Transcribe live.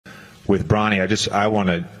with Bronny, I want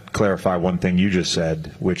to clarify one thing you just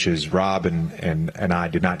said, which is Rob and I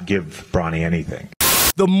did not give Bronny anything.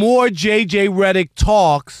 The more J.J. Redick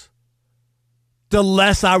talks, the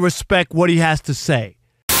less I respect what he has to say.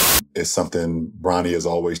 It's something Bronny has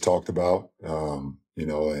always talked about, you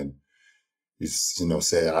know, and he's, you know,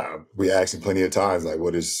 said, we asked him plenty of times, like,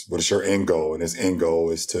 what is your end goal? And his end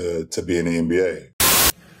goal is to be in the NBA.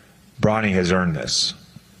 Bronny has earned this,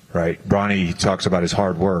 right? Bronny talks about his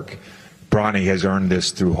hard work. Bronny has earned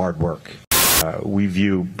this through hard work. We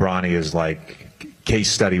view Bronny as like case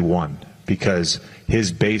study one because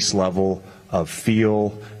his base level of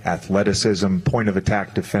feel, athleticism, point of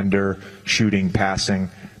attack defender, shooting, passing,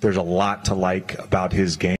 there's a lot to like about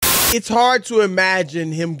his game. It's hard to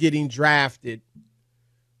imagine him getting drafted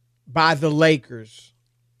by the Lakers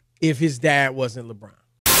if his dad wasn't LeBron.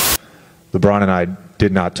 LeBron and I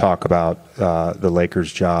did not talk about the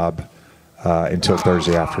Lakers job until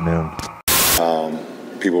Thursday afternoon.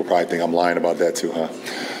 People probably think I'm lying about that too, huh?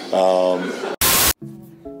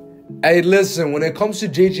 Hey, listen, when it comes to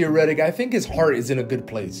J.J. Redick, I think his heart is in a good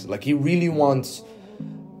place. Like, he really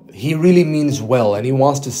means well, and he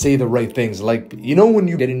wants to say the right things. Like, you know, when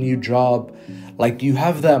you get a new job, like, you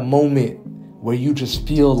have that moment where you just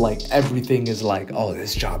feel like everything is like, oh,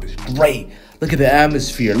 this job is great. Look at the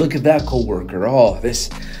atmosphere. Look at that coworker.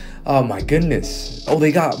 Oh my goodness. Oh,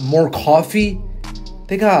 they got more coffee.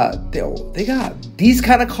 They got these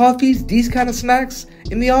kind of coffees, these kind of snacks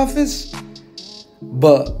in the office.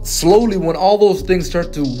 But slowly, when all those things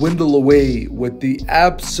start to dwindle away with the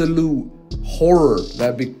absolute horror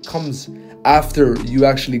that becomes after you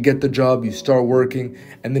actually get the job, you start working,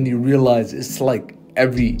 and then you realize it's like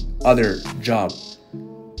every other job.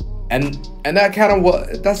 And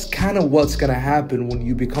that's kind of what's gonna happen when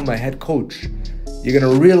you become a head coach. You're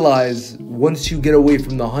gonna realize once you get away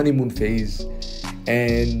from the honeymoon phase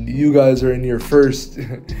and you guys are in your first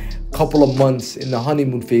couple of months in the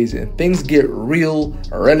honeymoon phase and things get real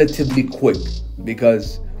relatively quick,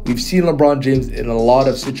 because we've seen LeBron James in a lot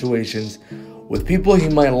of situations with people he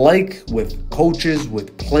might like, with coaches,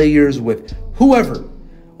 with players, with whoever.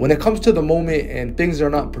 When it comes to the moment and things are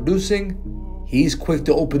not producing, he's quick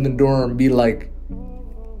to open the door and be like,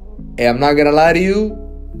 hey, I'm not gonna lie to you,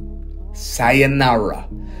 sayonara.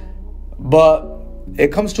 But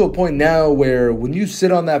it comes to a point now where when you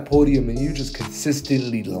sit on that podium and you just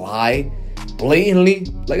consistently lie, blatantly,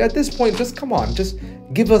 like at this point, just come on, just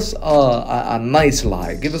give us a nice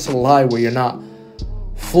lie. Give us a lie where you're not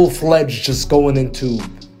full-fledged just going into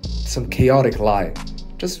some chaotic lie.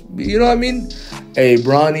 Just, you know what I mean? Hey,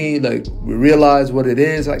 Bronny, like, we realize what it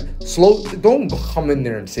is. Like, don't come in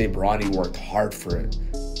there and say Bronny worked hard for it.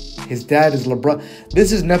 His dad is LeBron.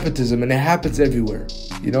 This is nepotism, and it happens everywhere.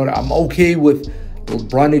 You know, I'm okay with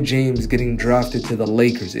Bronny James getting drafted to the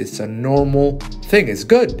Lakers. It's a normal thing. It's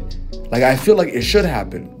good. Like, I feel like it should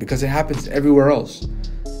happen because it happens everywhere else.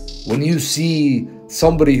 When you see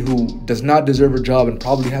somebody who does not deserve a job and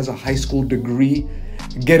probably has a high school degree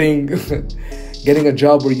getting a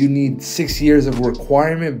job where you need 6 years of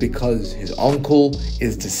requirement because his uncle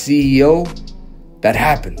is the CEO, that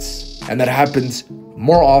happens. And that happens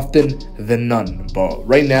more often than none. But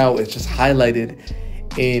right now, it's just highlighted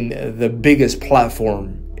in the biggest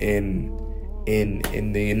platform in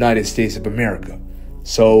the United States of America.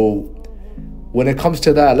 So when it comes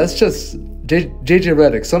to that, let's just J.J.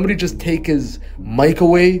 Redick, somebody just take his mic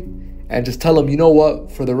away and just tell him, you know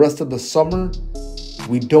what, for the rest of the summer,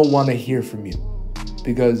 we don't want to hear from you.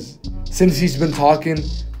 Because since he's been talking,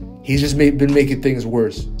 he's just been making things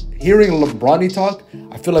worse. Hearing Bronny talk,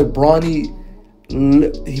 I feel like Bronny,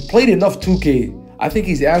 he played enough 2K. I think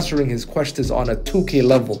he's answering his questions on a 2K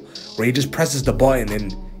level where he just presses the button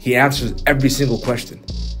and he answers every single question.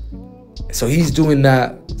 So he's doing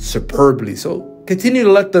that superbly. So continue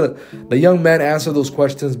to let the young man answer those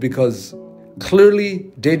questions, because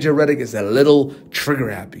clearly J.J. Redick is a little trigger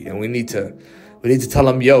happy, and we need to tell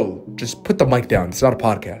him, yo, just put the mic down. It's not a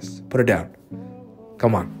podcast. Put it down.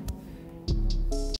 Come on.